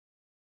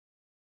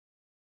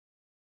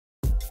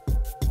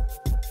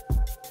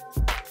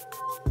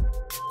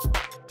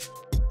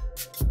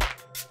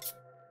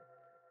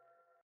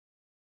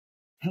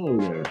Hello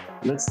there,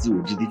 let's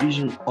do the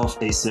division of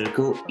a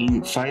circle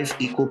in 5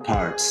 equal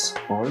parts,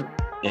 or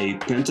a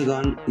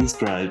pentagon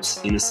inscribed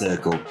in a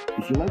circle.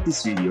 If you like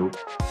this video,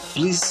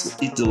 please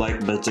hit the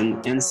like button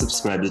and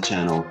subscribe the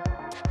channel.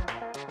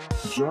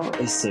 Draw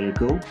a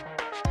circle,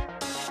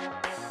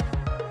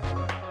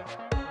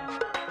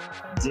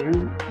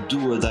 then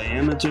do a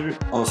diameter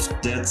of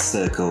that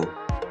circle.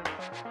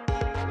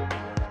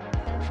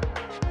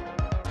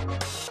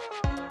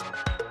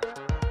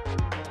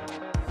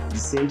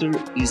 The center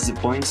is the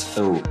point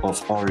O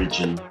of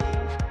origin,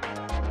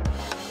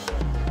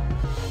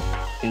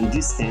 and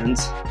this end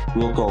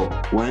we'll call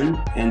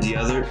 1 and the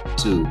other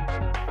 2.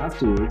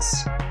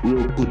 Afterwards,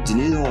 we'll put the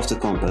needle of the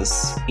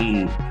compass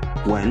in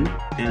 1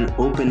 and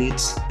open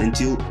it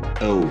until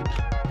O,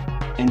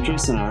 and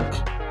trace an arc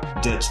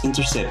that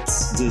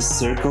intercepts the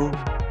circle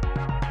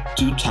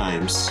 2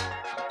 times.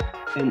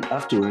 And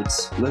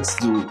afterwards, let's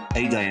do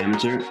a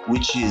diameter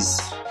which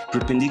is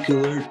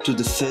perpendicular to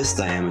the first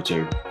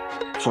diameter.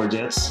 For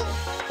that,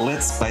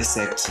 let's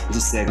bisect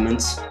the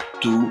segment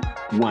to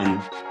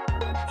 1.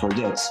 For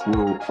that,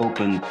 we'll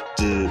open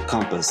the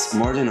compass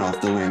more than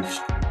half the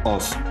length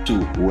of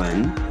to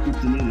 1,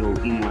 put the needle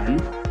in 1,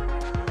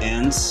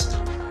 and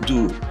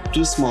do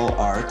 2 small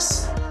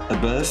arcs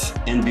above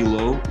and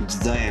below the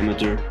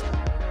diameter.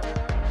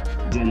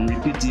 Then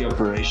repeat the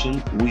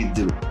operation with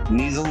the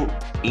needle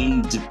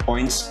in the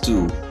point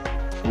 2,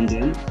 and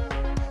then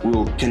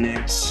we'll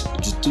connect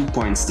the 2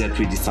 points that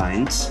we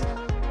defined,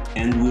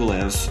 and we'll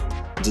have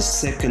the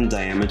second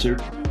diameter,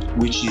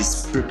 which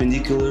is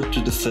perpendicular to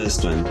the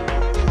first one.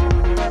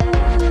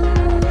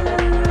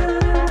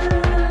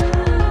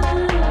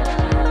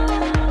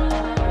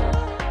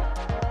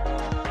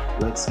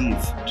 Let's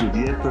give to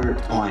the upper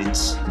point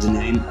the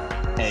name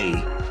A,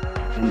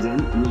 and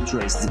then we'll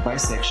trace the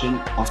bisection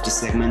of the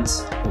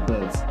segments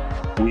above.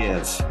 We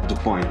have the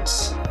point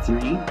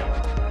 3,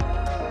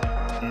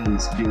 and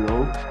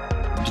below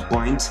the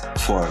point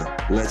 4.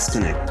 Let's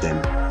connect them.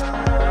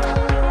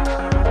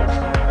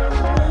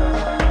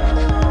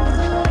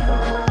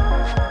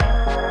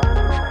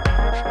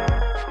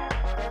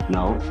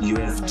 Now you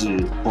have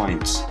the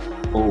point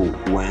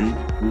O1,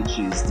 which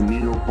is the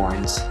middle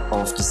point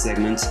of the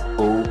segment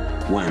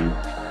O1.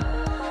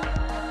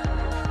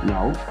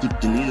 Now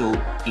put the needle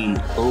in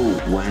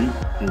O1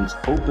 and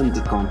open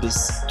the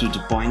compass to the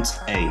point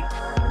A.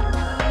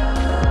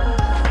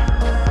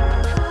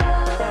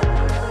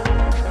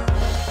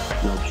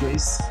 Now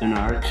trace an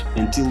arc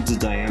until the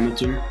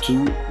diameter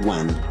to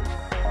 1.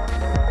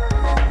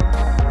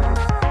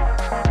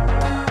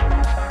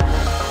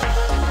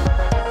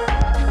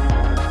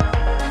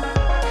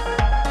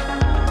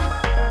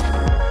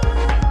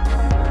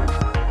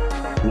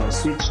 Now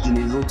switch the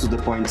needle to the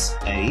point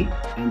A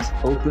and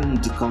open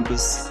the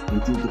compass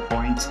until the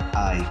point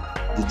I.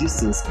 The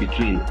distance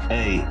between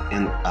A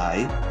and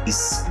I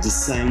is the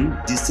same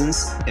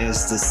distance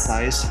as the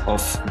size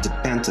of the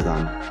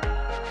pentagon.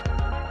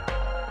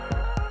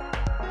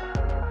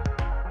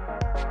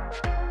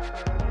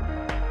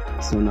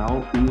 So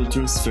now we will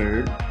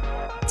transfer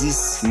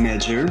this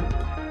measure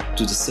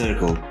to the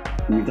circle.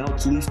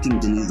 Without lifting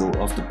the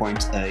needle of the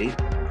point A,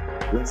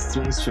 let's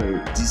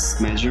transfer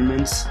this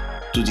measurement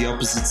to the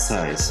opposite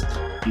side.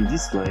 In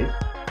this way,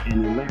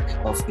 any lack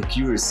of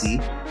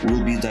accuracy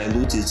will be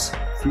diluted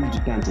through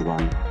the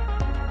pentagon.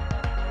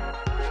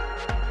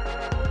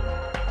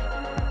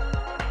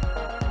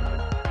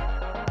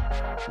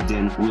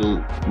 Then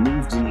we'll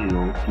move the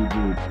needle to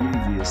the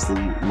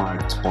previously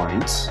marked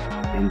point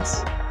and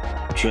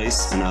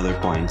trace another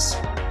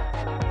point.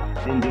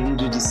 And then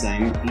do the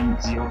same in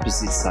the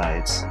opposite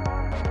side.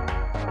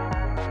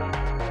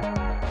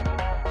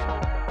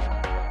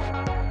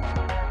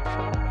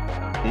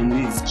 And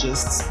we've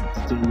just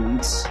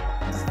determined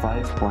the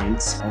 5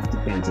 points of the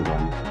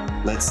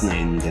pentagon. Let's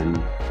name them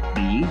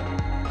B,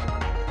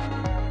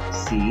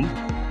 C,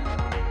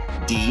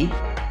 D,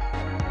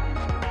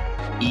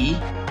 E.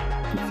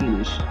 To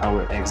finish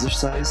our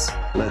exercise,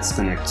 let's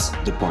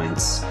connect the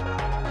points.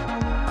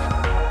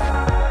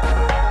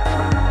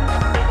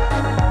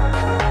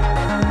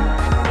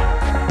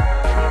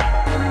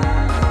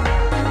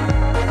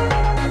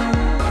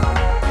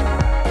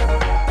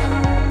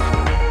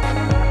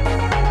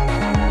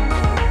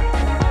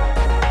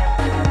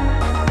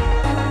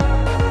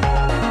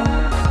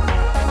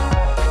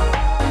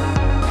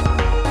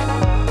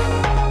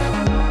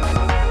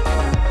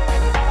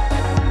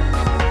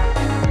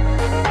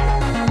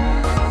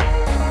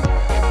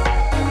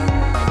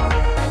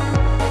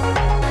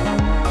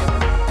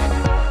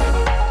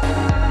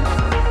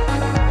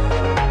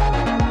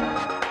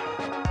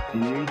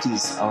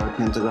 Is our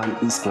pentagon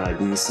inscribed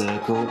in a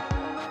circle,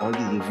 or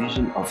the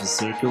division of a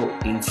circle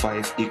in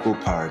 5 equal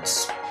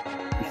parts.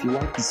 If you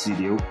like this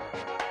video,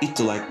 hit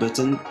the like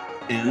button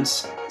and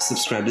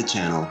subscribe the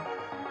channel.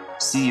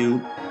 See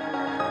you!